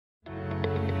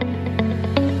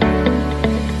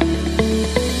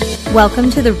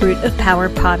Welcome to the Root of Power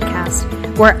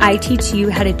podcast, where I teach you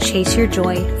how to chase your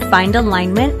joy, find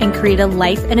alignment, and create a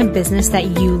life and a business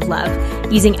that you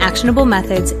love, using actionable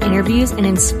methods, interviews, and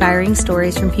inspiring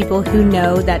stories from people who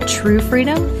know that true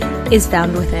freedom is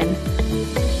found within.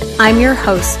 I'm your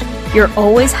host, your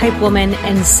always hype woman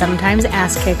and sometimes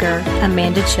ass kicker,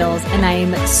 Amanda Chills, and I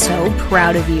am so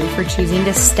proud of you for choosing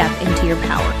to step into your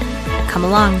power. Come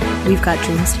along, we've got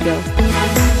dreams to build.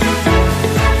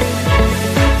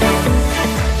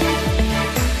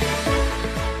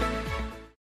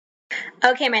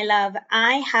 Okay, my love,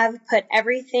 I have put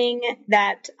everything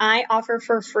that I offer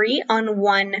for free on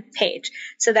one page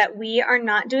so that we are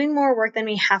not doing more work than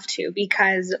we have to,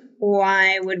 because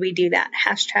why would we do that?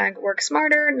 Hashtag work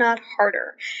smarter, not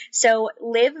harder. So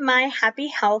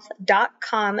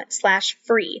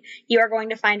livemyhappyhealth.com/free. You are going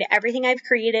to find everything I've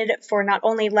created for not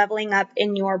only leveling up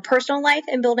in your personal life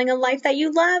and building a life that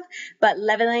you love, but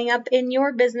leveling up in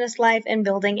your business life and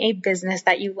building a business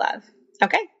that you love.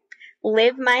 Okay?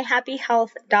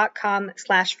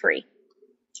 livemyhappyhealth.com/free.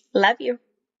 Love you.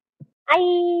 Hi,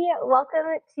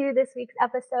 welcome to this week's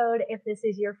episode. If this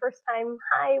is your first time,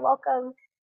 hi, welcome.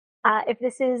 If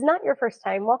this is not your first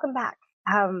time, welcome back.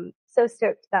 So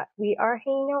stoked that we are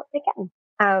hanging out again.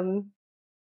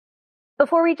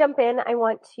 Before we jump in, I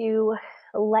want to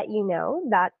let you know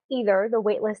that either the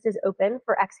waitlist is open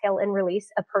for Exhale and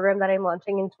Release, a program that I'm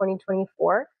launching in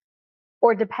 2024,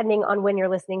 or depending on when you're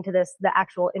listening to this, the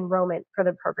actual enrollment for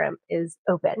the program is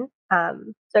open.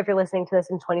 So if you're listening to this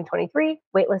in 2023,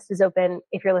 waitlist is open.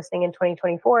 If you're listening in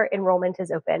 2024, enrollment is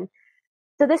open.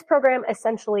 So this program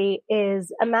essentially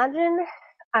is, imagine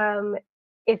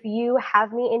if you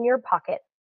have me in your pocket.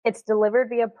 It's delivered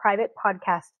via private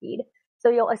podcast feed. So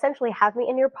you'll essentially have me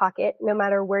in your pocket no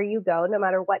matter where you go, no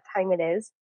matter what time it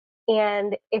is.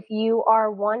 And if you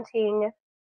are wanting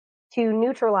to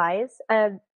neutralize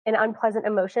an unpleasant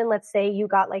emotion, let's say you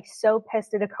got like so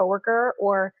pissed at a coworker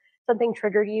or something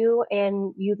triggered you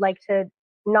and you'd like to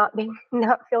not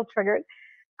feel triggered,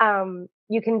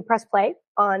 you can press play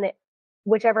on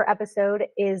whichever episode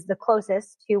is the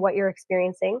closest to what you're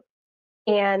experiencing.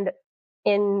 And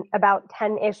in about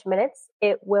 10-ish minutes,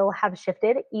 it will have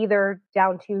shifted either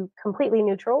down to completely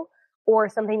neutral or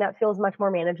something that feels much more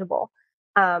manageable.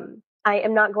 I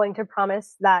am not going to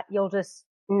promise that you'll just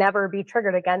never be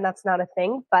triggered again. That's not a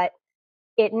thing, but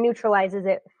it neutralizes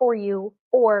it for you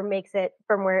or makes it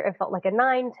from where it felt like a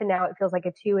 9 to now it feels like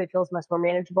a 2. It feels much more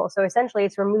manageable. So essentially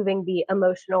it's removing the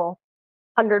emotional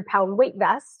 100-pound weight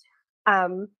vest,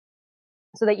 so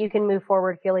that you can move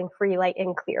forward feeling free, light,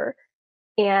 and clear.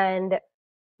 And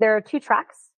there are 2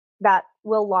 tracks that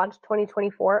will launch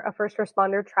 2024, a first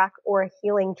responder track or a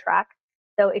healing track.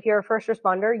 So if you're a first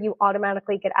responder, you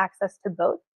automatically get access to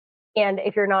both. And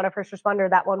if you're not a first responder,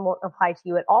 that one won't apply to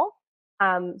you at all.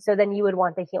 So then you would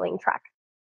want the healing track.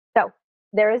 So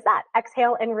there is that,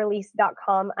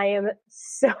 exhaleandrelease.com. I am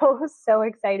so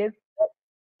excited.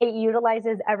 It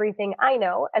utilizes everything I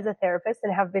know as a therapist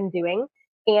and have been doing,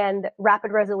 and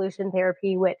rapid resolution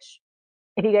therapy, which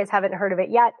if you guys haven't heard of it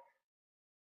yet,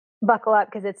 buckle up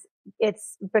because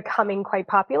it's becoming quite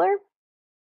popular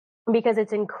because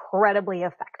it's incredibly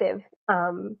effective.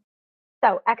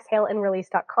 So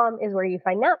exhaleandrelease.com is where you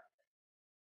find that.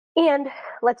 And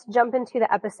let's jump into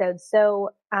the episode. So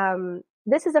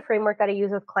this is a framework that I use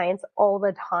with clients all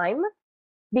the time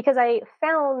because I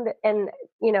found, and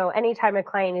anytime a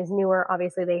client is newer,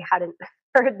 obviously they hadn't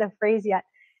heard the phrase yet.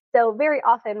 So very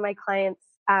often my clients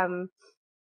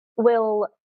will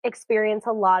experience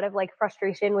a lot of like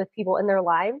frustration with people in their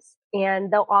lives, and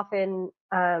they'll often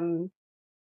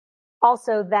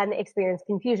also then experience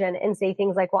confusion and say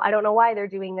things like, well, I don't know why they're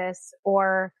doing this,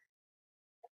 or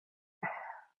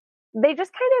they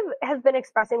just kind of have been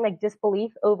expressing like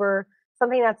disbelief over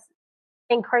something that's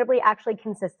incredibly actually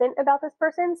consistent about this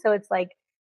person. So it's like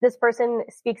this person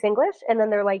speaks English and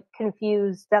then they're like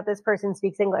confused that this person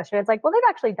speaks English. And it's like, well, they've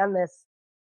actually done this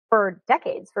for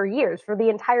decades, for years, for the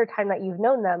entire time that you've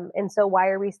known them. And so why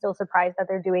are we still surprised that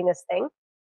they're doing this thing?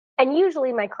 And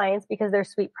usually my clients, because they're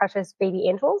sweet, precious baby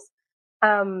angels,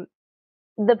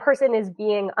 the person is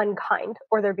being unkind,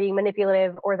 or they're being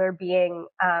manipulative, or they're being,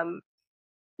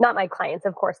 not my clients,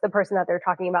 of course, the person that they're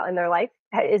talking about in their life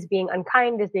is being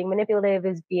unkind, is being manipulative,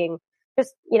 is being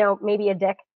just, maybe a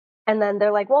dick. And then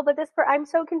they're like, well, but I'm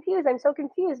so confused. I'm so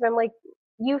confused. And I'm like,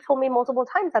 you told me multiple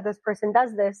times that this person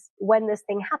does this when this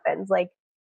thing happens. Like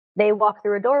they walk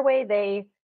through a doorway, they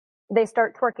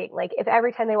start twerking. Like if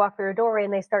every time they walk through a doorway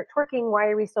and they start twerking, why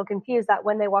are we still confused that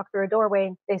when they walk through a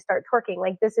doorway, they start twerking?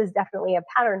 Like this is definitely a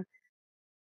pattern.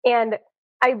 And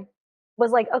I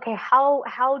was like, okay, how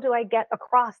do I get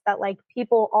across that like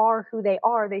people are who they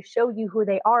are? They show you who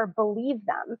they are, believe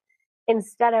them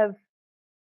instead of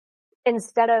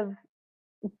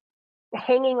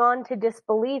hanging on to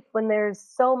disbelief when there's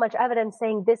so much evidence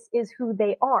saying this is who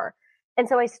they are. And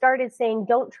so I started saying,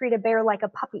 don't treat a bear like a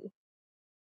puppy.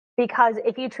 Because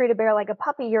if you treat a bear like a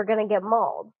puppy, you're going to get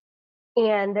mauled.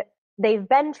 And they've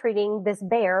been treating this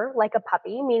bear like a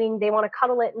puppy, meaning they want to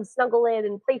cuddle it and snuggle it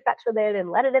and play fetch with it and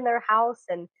let it in their house.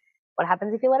 And what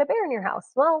happens if you let a bear in your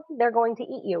house? Well, they're going to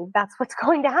eat you. That's what's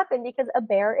going to happen because a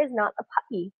bear is not a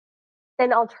puppy.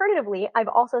 And alternatively, I've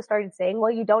also started saying,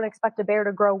 well, you don't expect a bear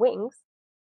to grow wings.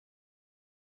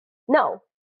 No.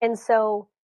 And so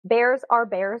bears are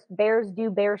bears. Bears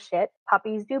do bear shit.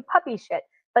 Puppies do puppy shit,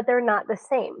 but they're not the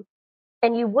same.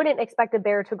 And you wouldn't expect a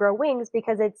bear to grow wings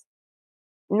because it's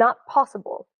not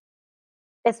possible.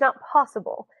 It's not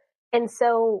possible. And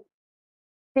so,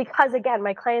 because again,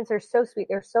 my clients are so sweet,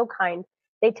 they're so kind,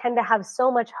 they tend to have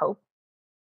so much hope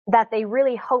that they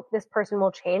really hope this person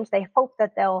will change. They hope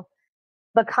that they'll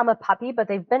become a puppy, but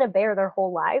they've been a bear their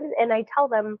whole lives. And I tell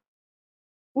them,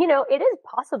 you know, it is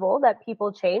possible that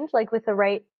people change, like with the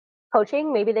right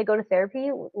coaching, maybe they go to therapy,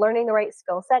 learning the right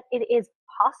skill set. It is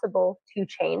possible to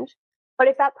change. But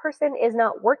if that person is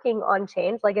not working on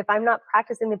change, like if I'm not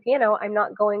practicing the piano, I'm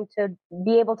not going to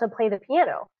be able to play the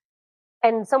piano.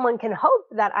 And someone can hope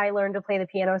that I learn to play the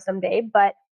piano someday,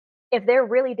 but if they're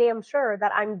really damn sure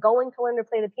that I'm going to learn to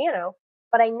play the piano,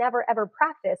 but I never ever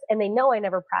practice and they know I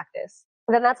never practice,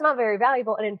 then that's not very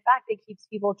valuable. And in fact, it keeps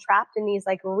people trapped in these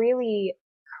like really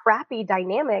crappy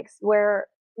dynamics where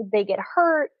they get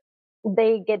hurt,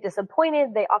 they get disappointed,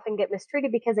 they often get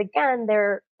mistreated because again,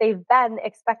 they've been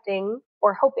expecting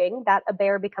or hoping that a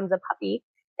bear becomes a puppy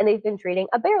and they've been treating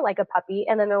a bear like a puppy.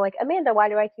 And then they're like, Amanda, why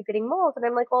do I keep getting mauled? And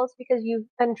I'm like, well, it's because you've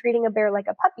been treating a bear like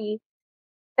a puppy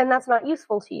and that's not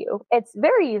useful to you. It's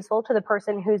very useful to the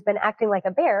person who's been acting like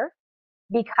a bear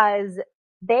because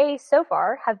they so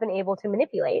far have been able to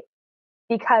manipulate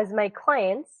because my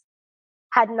clients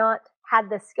had not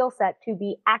had the skill set to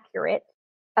be accurate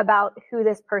about who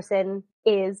this person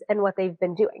is and what they've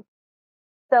been doing.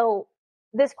 So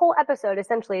this whole episode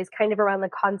essentially is kind of around the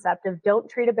concept of don't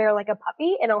treat a bear like a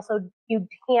puppy. And also you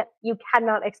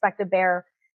cannot expect a bear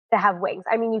to have wings.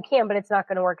 I mean, you can, but it's not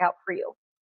going to work out for you.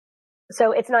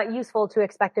 So it's not useful to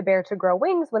expect a bear to grow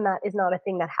wings when that is not a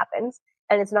thing that happens.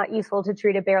 And it's not useful to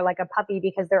treat a bear like a puppy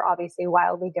because they're obviously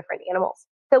wildly different animals.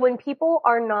 So when people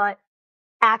are not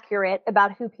accurate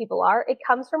about who people are, it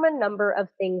comes from a number of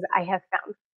things I have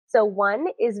found. So one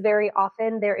is very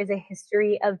often there is a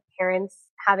history of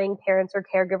having parents or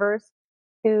caregivers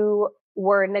who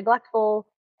were neglectful,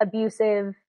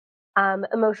 abusive,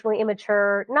 emotionally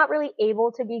immature, not really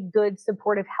able to be good,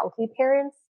 supportive, healthy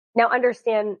parents. Now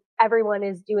understand everyone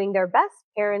is doing their best.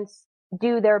 Parents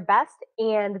do their best,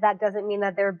 and that doesn't mean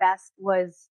that their best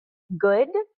was good.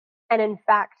 And in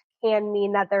fact, can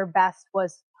mean that their best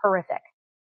was horrific.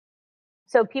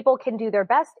 So people can do their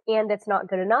best and it's not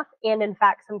good enough. And in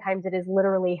fact, sometimes it is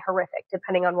literally horrific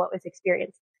depending on what was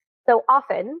experienced. So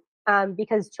often,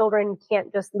 because children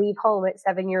can't just leave home at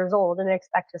 7 years old and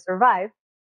expect to survive,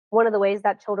 one of the ways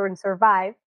that children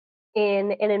survive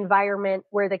in an environment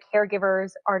where the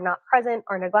caregivers are not present,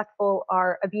 are neglectful,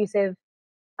 are abusive,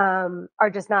 are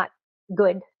just not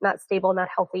good, not stable, not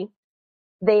healthy.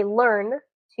 They learn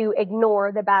to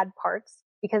ignore the bad parts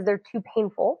because they're too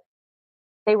painful.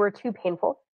 They were too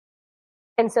painful.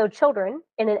 And so children,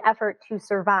 in an effort to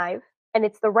survive, and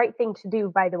it's the right thing to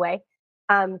do, by the way,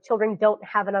 children don't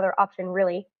have another option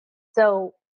really.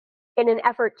 So in an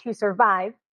effort to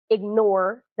survive,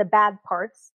 ignore the bad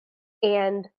parts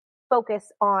and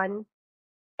focus on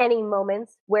any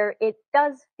moments where it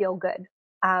does feel good,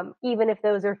 even if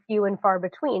those are few and far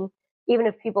between. Even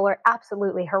if people are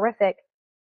absolutely horrific,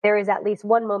 there is at least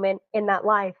one moment in that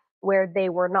life where they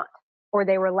were not, or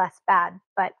they were less bad.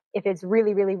 But if it's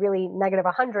really, really, really negative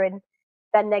 100,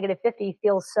 then negative 50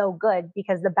 feels so good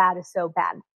because the bad is so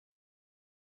bad.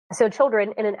 So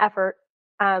children, in an effort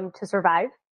to survive,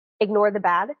 ignore the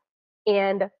bad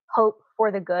and hope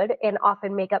for the good, and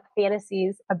often make up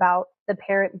fantasies about the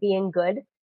parent being good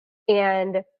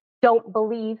and don't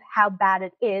believe how bad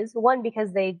it is. One,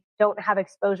 because they don't have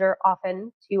exposure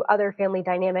often to other family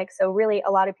dynamics. So really, a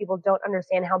lot of people don't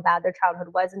understand how bad their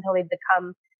childhood was until they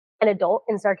become an adult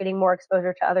and start getting more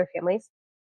exposure to other families.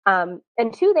 And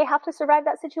two, they have to survive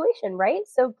that situation, right?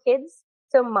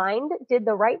 So mind did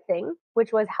the right thing,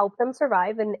 which was help them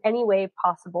survive in any way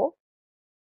possible,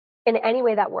 in any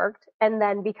way that worked. And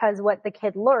then because what the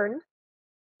kid learned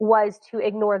was to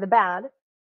ignore the bad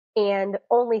and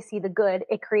only see the good,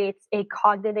 it creates a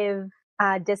cognitive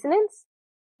dissonance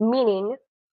meaning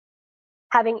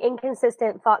having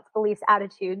inconsistent thoughts, beliefs,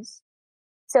 attitudes.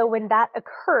 So when that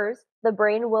occurs, the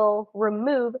brain will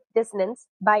remove dissonance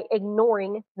by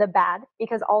ignoring the bad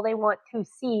because all they want to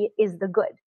see is the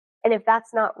good. And if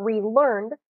that's not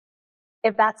relearned,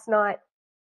 if that's not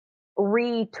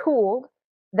retooled,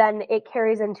 then it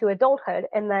carries into adulthood.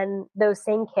 And then those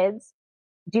same kids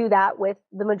do that with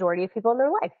the majority of people in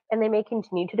their life. And they may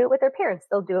continue to do it with their parents.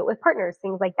 They'll do it with partners,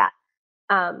 things like that.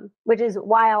 Which is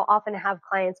why I'll often have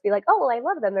clients be like, oh, well, I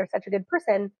love them. They're such a good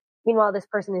person. Meanwhile, this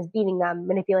person is beating them,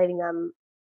 manipulating them,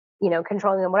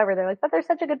 controlling them, whatever. They're like, but they're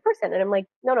such a good person. And I'm like,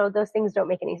 no, those things don't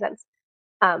make any sense.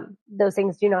 Those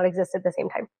things do not exist at the same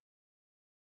time.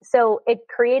 So it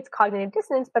creates cognitive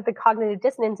dissonance, but the cognitive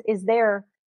dissonance is there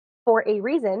for a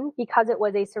reason because it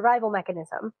was a survival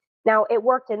mechanism. Now, it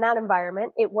worked in that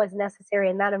environment. It was necessary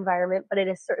in that environment, but it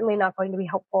is certainly not going to be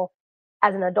helpful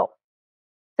as an adult.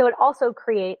 So it also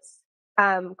creates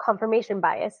confirmation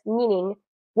bias, meaning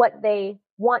what they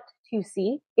want to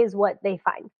see is what they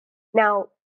find. Now,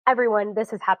 everyone,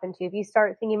 this has happened to. If you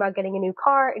start thinking about getting a new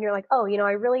car and you're like, oh,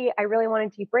 I really want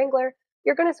a Jeep Wrangler,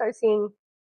 you're going to start seeing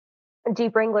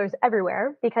Jeep Wranglers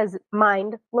everywhere because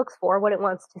mind looks for what it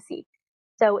wants to see.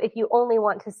 So if you only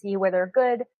want to see where they're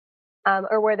good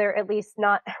or where they're at least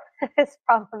not as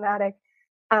problematic,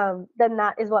 then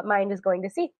that is what mind is going to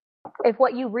see. If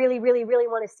what you really, really, really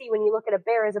want to see when you look at a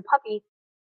bear as a puppy,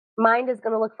 mind is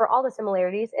going to look for all the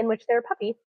similarities in which they're a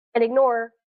puppy and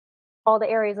ignore all the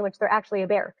areas in which they're actually a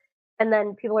bear. And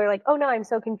then people are like, oh no, I'm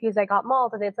so confused, I got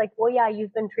mauled. And it's like, well, yeah,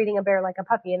 you've been treating a bear like a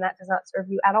puppy and that does not serve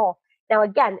you at all. Now,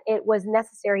 again, it was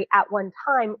necessary at one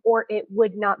time or it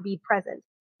would not be present.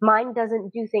 Mind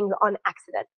doesn't do things on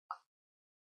accident,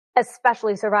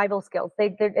 especially survival skills.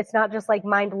 It's not just like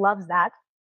mind loves that.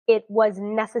 It was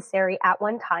necessary at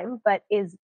one time, but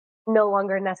is no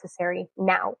longer necessary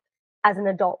now as an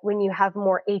adult when you have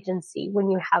more agency, when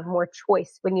you have more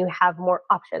choice, when you have more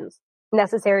options.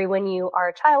 Necessary when you are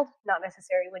a child, not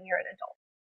necessary when you're an adult.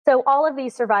 So all of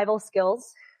these survival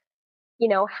skills,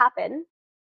 happen,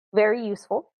 very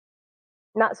useful,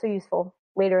 not so useful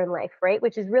later in life, right?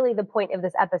 Which is really the point of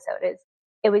this episode is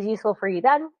it was useful for you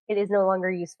then, it is no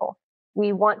longer useful.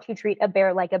 We want to treat a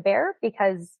bear like a bear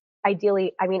because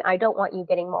ideally, I don't want you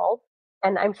getting mauled,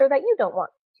 and I'm sure that you don't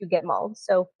want to get mauled.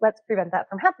 So let's prevent that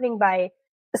from happening by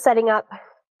setting up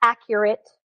accurate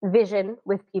vision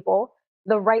with people,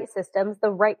 the right systems,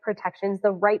 the right protections,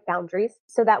 the right boundaries,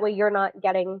 so that way you're not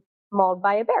getting mauled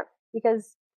by a bear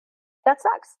because that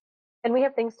sucks. And we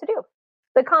have things to do.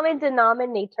 The common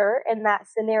denominator in that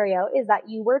scenario is that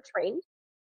you were trained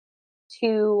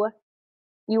you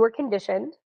were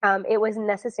conditioned. It was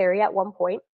necessary at one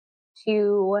point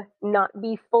to not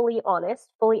be fully honest,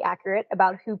 fully accurate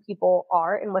about who people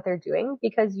are and what they're doing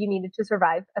because you needed to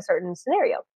survive a certain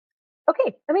scenario.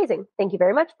 Okay, amazing. Thank you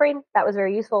very much, brain. That was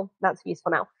very useful. Not so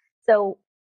useful now. So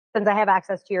since I have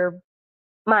access to your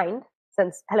mind,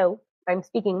 since, hello, I'm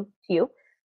speaking to you,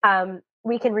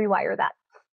 we can rewire that,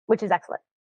 which is excellent.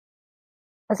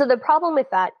 So the problem with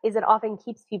that is it often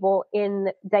keeps people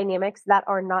in dynamics that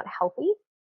are not healthy.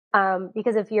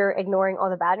 Because if you're ignoring all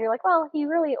the bad and you're like, well, he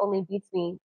really only beats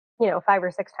me, 5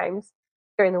 or 6 times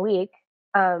during the week.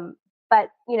 But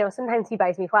sometimes he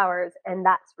buys me flowers and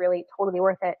that's really totally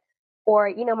worth it.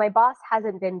 Or, my boss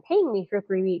hasn't been paying me for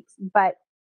 3 weeks, but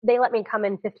they let me come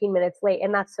in 15 minutes late.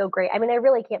 And that's so great. I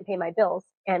really can't pay my bills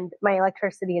and my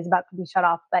electricity is about to be shut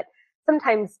off. But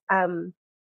sometimes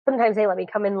they let me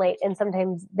come in late and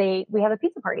sometimes we have a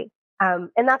pizza party. And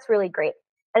that's really great.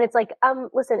 And it's like,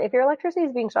 listen, if your electricity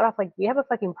is being shut off, we have a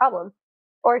fucking problem.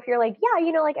 Or if you're like,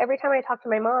 yeah, every time I talk to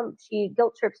my mom, she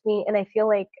guilt trips me and I feel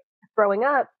like throwing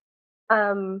up.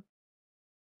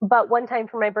 But one time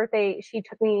for my birthday, she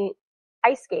took me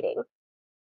ice skating.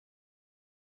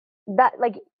 That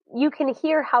you can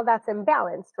hear how that's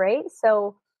imbalanced, right?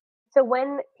 So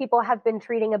when people have been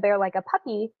treating a bear like a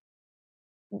puppy,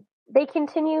 they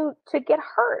continue to get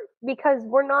hurt because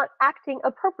we're not acting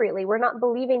appropriately. We're not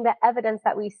believing the evidence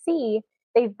that we see.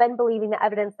 They've been believing the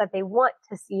evidence that they want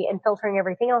to see and filtering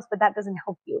everything else, but that doesn't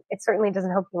help you. It certainly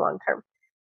doesn't help you long term.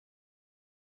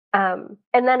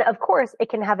 And then, of course, it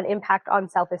can have an impact on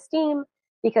self-esteem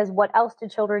because what else do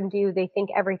children do? They think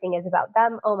everything is about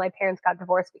them. Oh, my parents got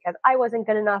divorced because I wasn't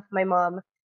good enough. My mom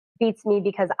beats me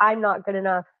because I'm not good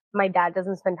enough. My dad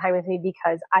doesn't spend time with me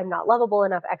because I'm not lovable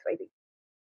enough, X, Y, Z.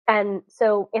 And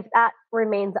so if that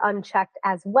remains unchecked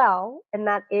as well, and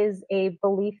that is a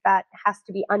belief that has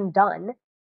to be undone,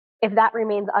 if that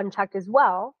remains unchecked as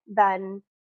well, then,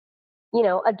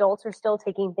 adults are still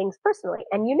taking things personally.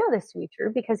 And this to be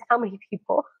true because how many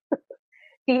people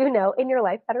do you know in your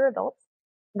life that are adults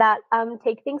that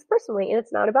take things personally, and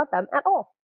it's not about them at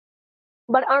all.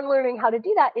 But unlearning how to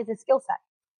do that is a skill set.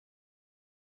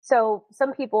 So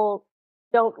some people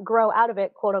don't grow out of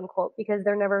it, quote unquote, because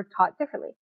they're never taught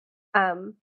differently.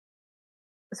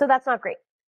 So that's not great.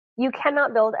 You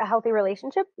cannot build a healthy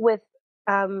relationship with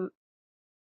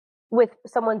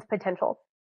someone's potential.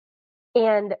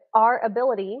 And our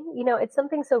ability, it's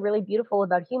something so really beautiful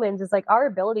about humans is like our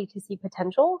ability to see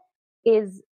potential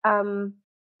is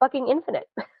fucking infinite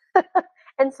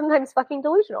and sometimes fucking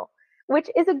delusional, which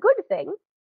is a good thing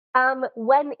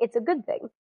when it's a good thing.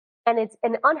 And it's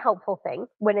an unhelpful thing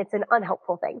when it's an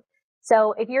unhelpful thing.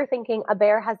 So if you're thinking a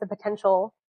bear has the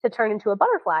potential to turn into a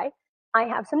butterfly, I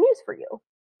have some news for you.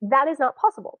 That is not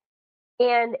possible.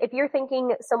 And if you're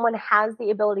thinking someone has the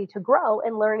ability to grow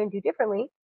and learn and do differently,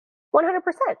 100%.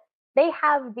 They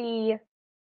have the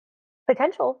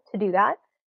potential to do that.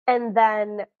 And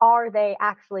then are they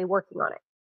actually working on it?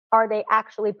 Are they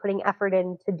actually putting effort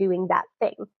into doing that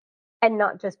thing and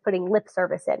not just putting lip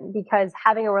service in? Because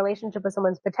having a relationship with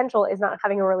someone's potential is not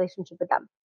having a relationship with them.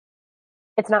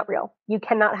 It's not real. You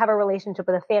cannot have a relationship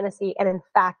with a fantasy. And in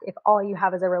fact, if all you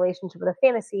have is a relationship with a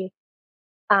fantasy,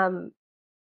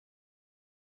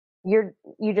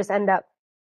 you just end up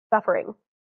suffering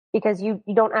because you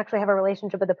don't actually have a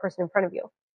relationship with the person in front of you.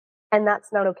 And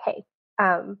that's not okay.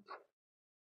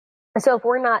 So if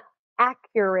we're not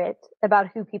accurate about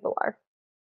who people are,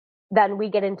 then we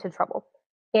get into trouble.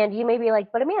 And you may be like,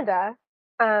 but Amanda,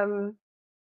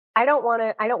 I don't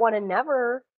want to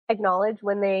never acknowledge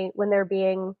when they're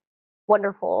being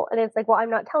wonderful. And it's like, well, I'm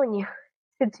not telling you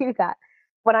to do that.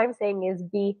 What I'm saying is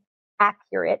be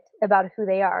accurate about who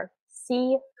they are.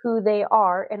 See who they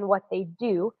are and what they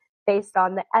do based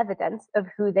on the evidence of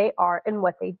who they are and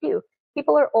what they do.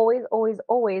 People are always, always,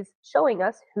 always showing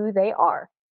us who they are.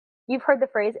 You've heard the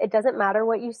phrase, it doesn't matter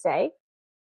what you say,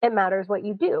 it matters what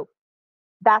you do.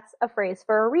 That's a phrase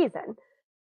for a reason.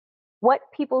 What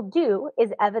people do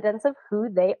is evidence of who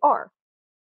they are.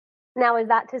 Now, is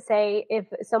that to say if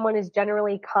someone is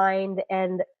generally kind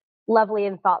and lovely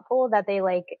and thoughtful that they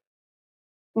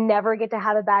never get to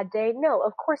have a bad day? No,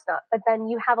 of course not. But then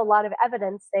you have a lot of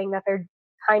evidence saying that they're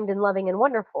kind and loving and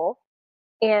wonderful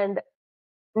and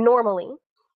normally,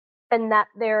 and that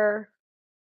their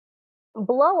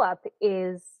blow up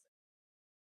is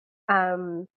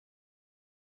the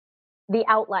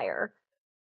outlier.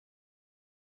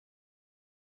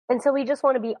 And so we just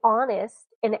want to be honest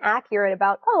and accurate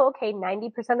about, 90%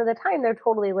 of the time they're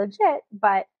totally legit,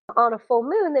 but on a full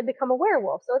moon, they become a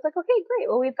werewolf. So it's like, okay, great.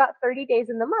 Well, we've got 30 days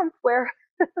in the month where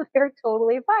they're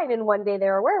totally fine. And one day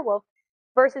they're a werewolf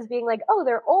versus being like,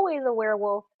 they're always a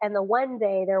werewolf. And the one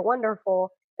day they're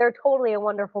wonderful. They're totally a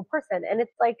wonderful person. And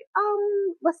it's like,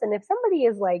 listen, if somebody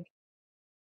is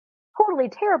totally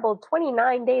terrible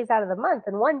 29 days out of the month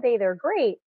and one day they're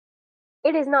great,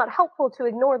 it is not helpful to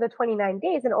ignore the 29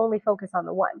 days and only focus on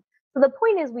the one. So the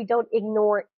point is we don't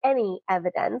ignore any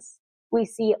evidence. We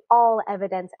see all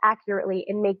evidence accurately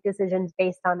and make decisions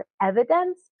based on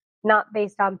evidence, not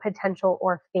based on potential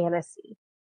or fantasy.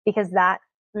 Because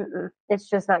it's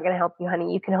just not going to help you,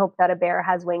 honey. You can hope that a bear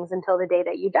has wings until the day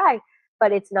that you die,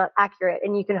 but it's not accurate.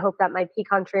 And you can hope that my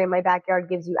pecan tree in my backyard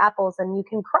gives you apples, and you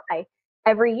can cry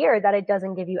every year that it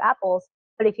doesn't give you apples.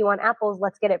 But if you want apples,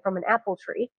 let's get it from an apple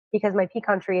tree, because my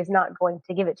pecan tree is not going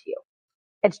to give it to you.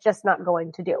 It's just not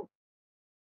going to do.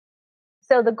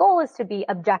 So the goal is to be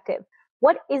objective.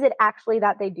 What is it actually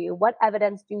that they do? What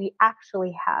evidence do we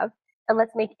actually have? And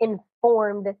let's make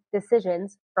informed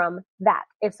decisions from that.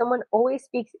 If someone always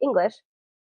speaks English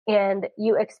and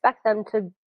you expect them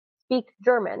to speak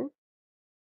German,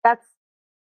 that's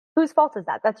whose fault is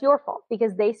that? That's your fault,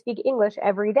 because they speak English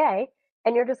every day.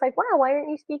 And you're just like, wow, why aren't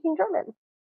you speaking German?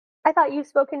 I thought you've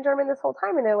spoken German this whole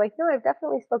time. And they're like, no, I've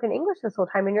definitely spoken English this whole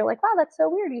time. And you're like, wow, that's so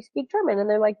weird. You speak German. And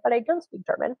they're like, but I don't speak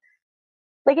German.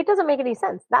 It doesn't make any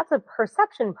sense. That's a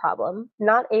perception problem,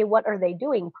 not a what are they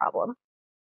doing problem.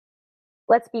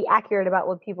 Let's be accurate about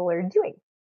what people are doing.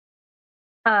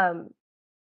 So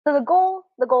the goal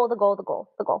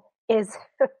is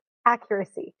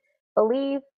accuracy.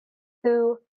 Believe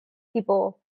who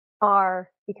people are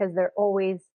because they're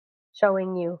always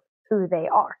showing you who they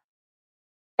are.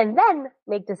 And then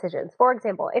make decisions. For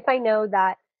example, if I know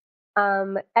that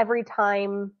every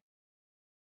time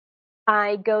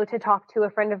I go to talk to a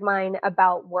friend of mine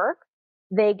about work,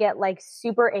 they get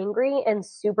super angry and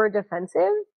super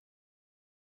defensive,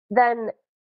 then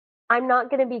I'm not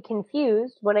going to be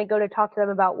confused when I go to talk to them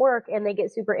about work and they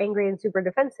get super angry and super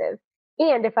defensive.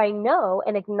 And if I know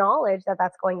and acknowledge that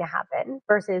that's going to happen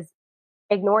versus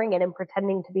ignoring it and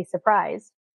pretending to be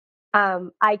surprised,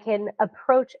 I can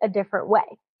approach a different way.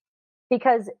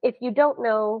 Because if you don't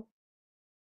know,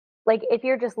 like if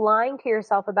you're just lying to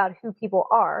yourself about who people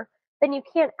are, then you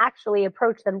can't actually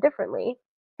approach them differently,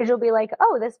 because you'll be like,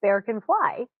 oh, this bear can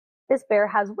fly. This bear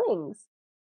has wings.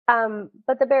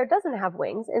 But the bear doesn't have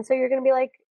wings. And so you're going to be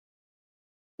like,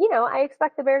 I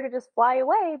expect the bear to just fly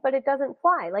away, but it doesn't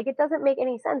fly. Like, it doesn't make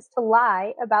any sense to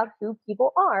lie about who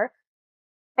people are,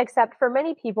 except for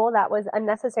many people, that was a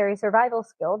necessary survival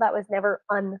skill that was never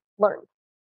unlearned.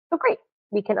 So great.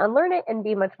 We can unlearn it and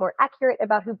be much more accurate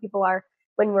about who people are.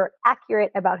 When we're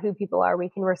accurate about who people are, we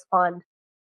can respond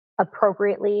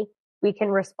appropriately. We can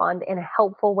respond in a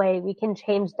helpful way. We can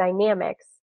change dynamics.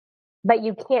 But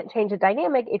you can't change a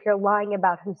dynamic if you're lying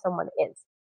about who someone is,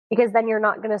 because then you're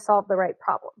not going to solve the right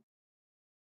problem.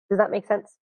 Does that make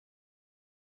sense?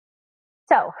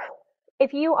 So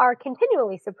if you are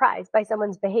continually surprised by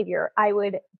someone's behavior, I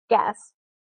would guess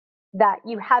that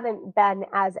you haven't been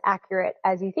as accurate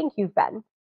as you think you've been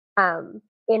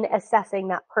in assessing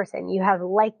that person. You have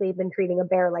likely been treating a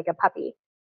bear like a puppy.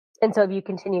 And so if you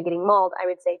continue getting mauled, I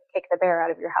would say kick the bear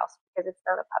out of your house, because it's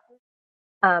not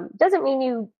a puppy. Doesn't mean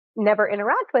you never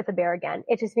interact with a bear again.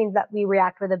 It just means that we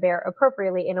react with a bear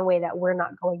appropriately in a way that we're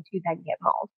not going to then get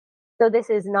mauled. So this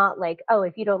is not like, oh,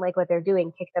 if you don't like what they're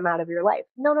doing, kick them out of your life.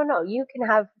 No. You can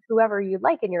have whoever you'd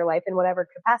like in your life in whatever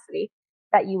capacity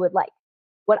that you would like.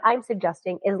 What I'm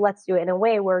suggesting is, let's do it in a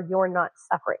way where you're not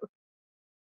suffering.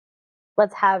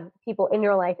 Let's have people in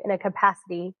your life in a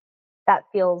capacity that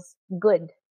feels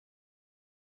good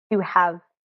to have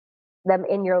them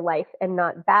in your life and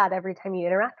not bad every time you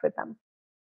interact with them.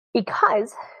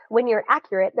 Because when you're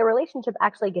accurate, the relationship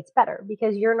actually gets better,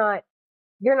 because you're not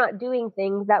doing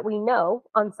things that we know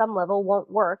on some level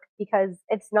won't work, because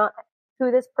it's not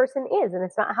who this person is and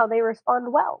it's not how they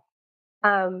respond well.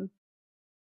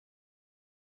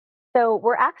 So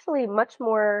we're actually much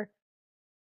more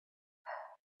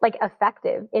like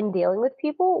effective in dealing with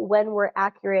people when we're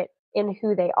accurate in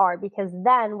who they are, because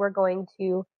then we're going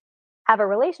to have a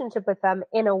relationship with them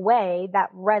in a way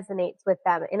that resonates with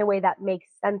them, in a way that makes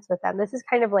sense with them. This is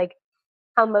kind of like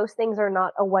how most things are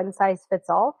not a one size fits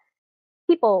all.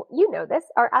 People, this,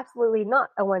 are absolutely not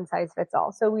a one size fits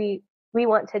all. So we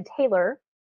want to tailor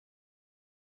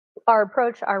our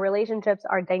approach, our relationships,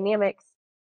 our dynamics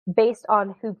based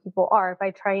on who people are. If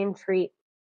I try and treat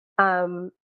a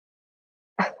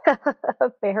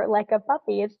bear like a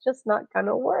puppy, it's just not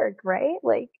gonna work, right?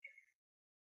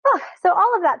 So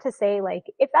all of that to say,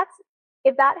 like, if that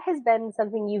has been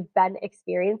something you've been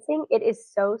experiencing, it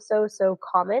is so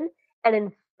common, and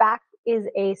in fact is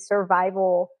a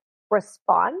survival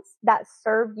response that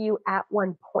served you at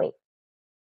one point.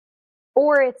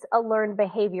 Or it's a learned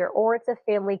behavior, or it's a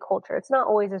family culture. It's not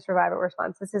always a survival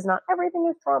response. This is not everything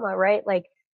is trauma, right? Like,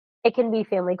 it can be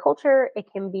family culture, it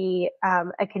can be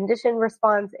a conditioned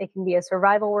response, it can be a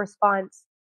survival response.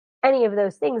 Any of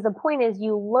those things. The point is,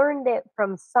 you learned it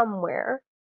from somewhere,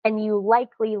 and you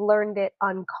likely learned it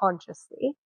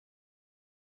unconsciously.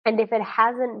 And if it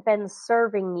hasn't been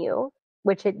serving you,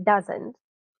 which it doesn't,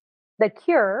 the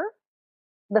cure,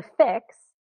 the fix,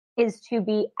 is to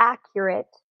be accurate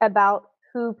about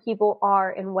who people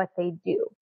are and what they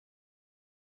do.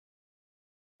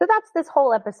 So that's this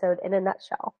whole episode in a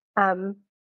nutshell.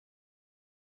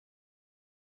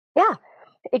 Yeah.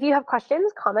 If you have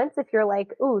questions, comments, if you're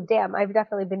like, ooh, damn, I've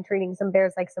definitely been treating some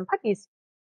bears like some puppies,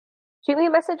 shoot me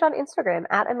a message on Instagram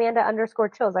at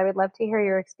Amanda_chills. I would love to hear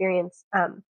your experience.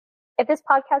 If this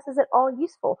podcast is at all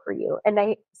useful for you, and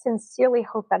I sincerely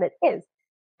hope that it is,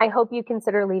 I hope you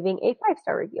consider leaving a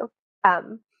 5-star review.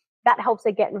 That helps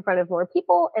it get in front of more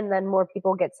people, and then more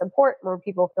people get support, more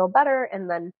people feel better, and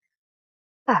then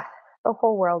the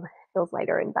whole world feels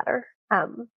lighter and better.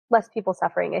 Less people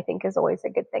suffering, I think, is always a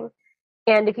good thing.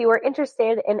 And if you are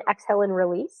interested in Exhale and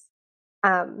Release,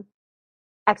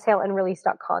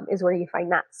 exhaleandrelease.com is where you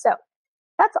find that. So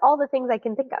that's all the things I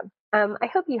can think of. I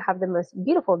hope you have the most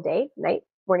beautiful day, night,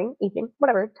 morning, evening,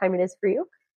 whatever time it is for you,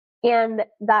 and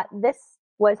that this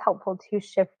was helpful to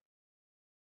shift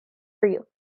for you.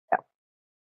 So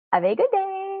have a good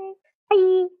day.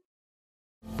 Bye.